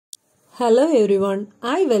Hello everyone,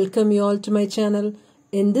 I welcome you all to my channel.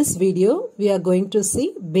 In this video, we are going to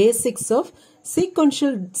see basics of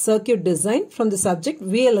sequential circuit design from the subject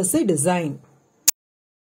VLSI design.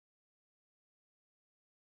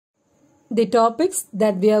 The topics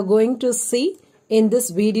that we are going to see in this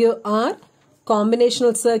video are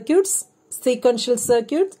combinational circuits, sequential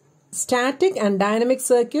circuits, static and dynamic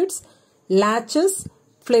circuits, latches,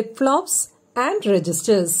 flip-flops and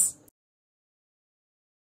registers.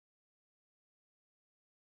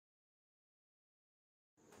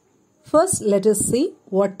 First, let us see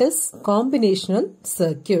what is combinational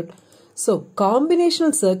circuit. So,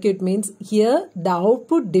 combinational circuit means here the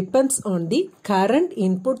output depends on the current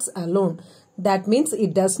inputs alone. That means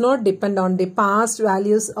it does not depend on the past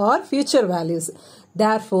values or future values.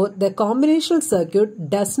 Therefore, the combinational circuit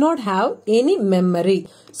does not have any memory.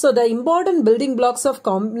 So, the important building blocks of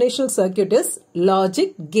combinational circuit is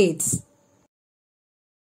logic gates.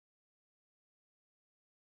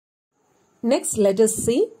 Next, let us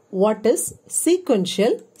see what is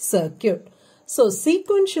sequential circuit. So,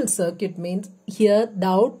 sequential circuit means here the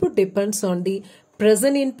output depends on the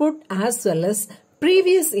present input as well as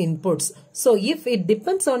previous inputs. So, if it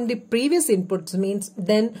depends on the previous inputs means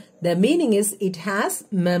then the meaning is it has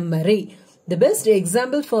memory. The best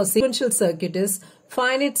example for sequential circuit is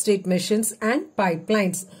finite state machines and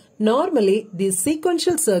pipelines. Normally, these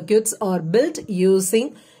sequential circuits are built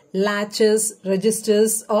using latches,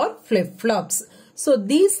 registers or flip-flops. So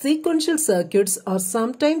these sequential circuits are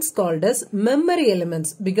sometimes called as memory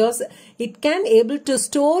elements because it can able to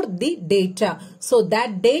store the data. So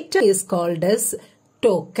that data is called as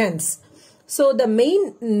tokens. So the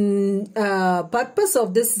main purpose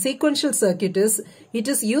of this sequential circuit is it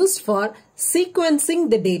is used for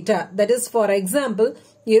sequencing the data. That is, for example,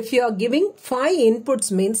 if you are giving 5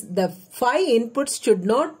 inputs means the 5 inputs should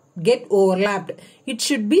not get overlapped. It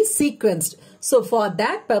should be sequenced. So for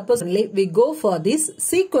that purpose only we go for these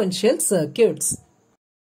sequential circuits.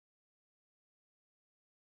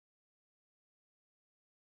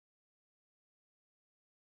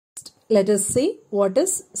 Let us see what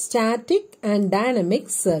is static and dynamic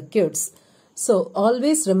circuits. So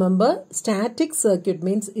always remember, static circuit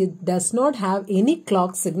means it does not have any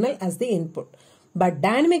clock signal as the input. But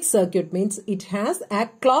dynamic circuit means it has a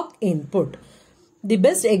clock input. The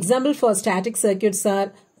best example for static circuits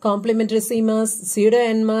are complementary CMOS,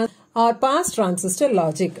 pseudo-NMOS or pass transistor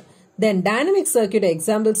logic. Then dynamic circuit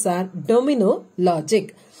examples are domino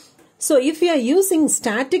logic. So if you are using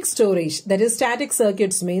static storage, that is static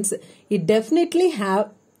circuits means it definitely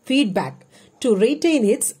have feedback to retain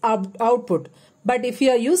its output. But if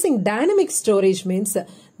you are using dynamic storage means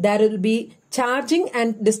there will be charging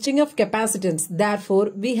and discharging of capacitance.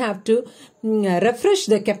 Therefore, we have to refresh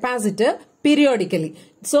the capacitor periodically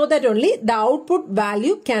so that only the output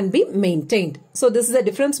value can be maintained. So this is the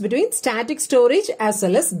difference between static storage as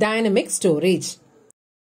well as dynamic storage.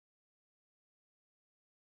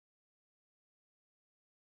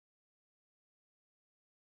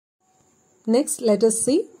 Next, let us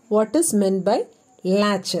see what is meant by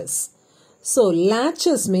latches. So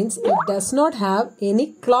latches means it does not have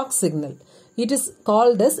any clock signal. It is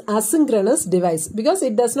called as asynchronous device because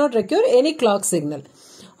it does not require any clock signal.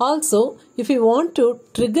 Also, if you want to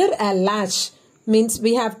trigger a latch, means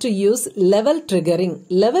we have to use level triggering.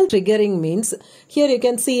 Level triggering means here you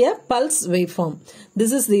can see a pulse waveform.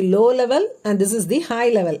 This is the low level and this is the high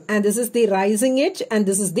level and this is the rising edge and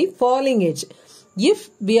this is the falling edge. If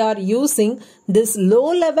we are using this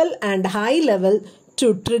low level and high level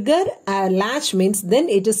to trigger a latch means then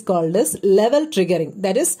it is called as level triggering.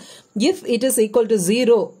 That is, if it is equal to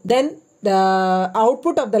 0, then the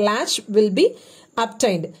output of the latch will be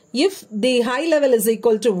obtained. If the high level is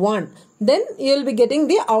equal to 1, then you will be getting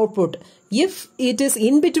the output. If it is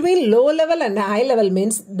in between low level and high level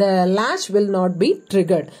means the latch will not be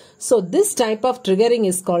triggered. So this type of triggering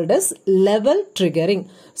is called as level triggering.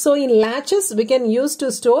 So in latches we can use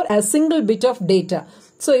to store a single bit of data.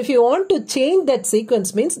 So if you want to change that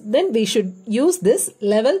sequence means then we should use this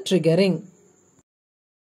level triggering.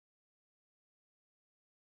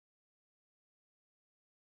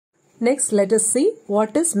 Next, let us see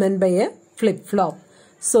what is meant by a flip-flop.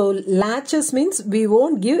 So, latches means we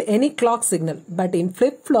won't give any clock signal. But in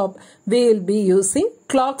flip-flop, we will be using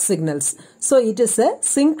clock signals. So, it is a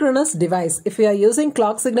synchronous device. If we are using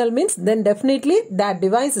clock signal means then definitely that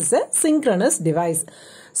device is a synchronous device.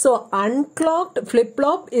 So, unclocked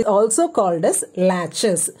flip-flop is also called as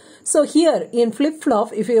latches. So, here in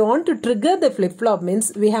flip-flop, if you want to trigger the flip-flop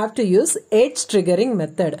means we have to use edge triggering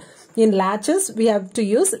method. In latches, we have to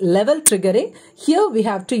use level triggering. Here we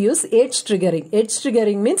have to use edge triggering. Edge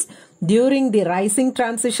triggering means during the rising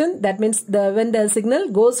transition, that means when the signal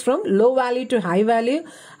goes from low value to high value.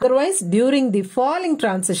 Otherwise, during the falling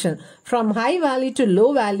transition from high value to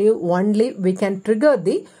low value only, we can trigger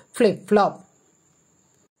the flip-flop.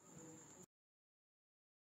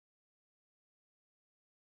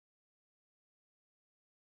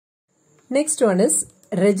 Next one is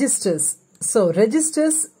registers. So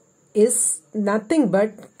registers is nothing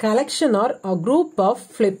but collection or a group of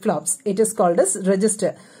flip-flops. It is called as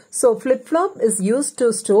register. So flip-flop is used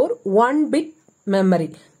to store 1-bit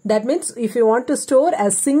memory. That means if you want to store a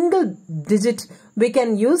single digit, we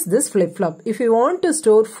can use this flip-flop. If you want to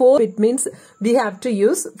store 4, it means we have to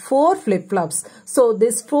use 4 flip-flops. So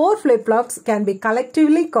these 4 flip-flops can be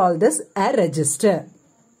collectively called as a register.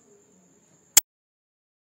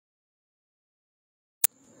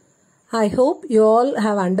 I hope you all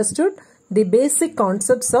have understood the basic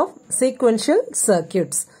concepts of sequential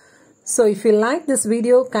circuits. So if you like this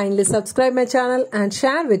video, kindly subscribe my channel and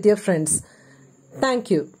share with your friends.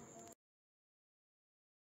 Thank you.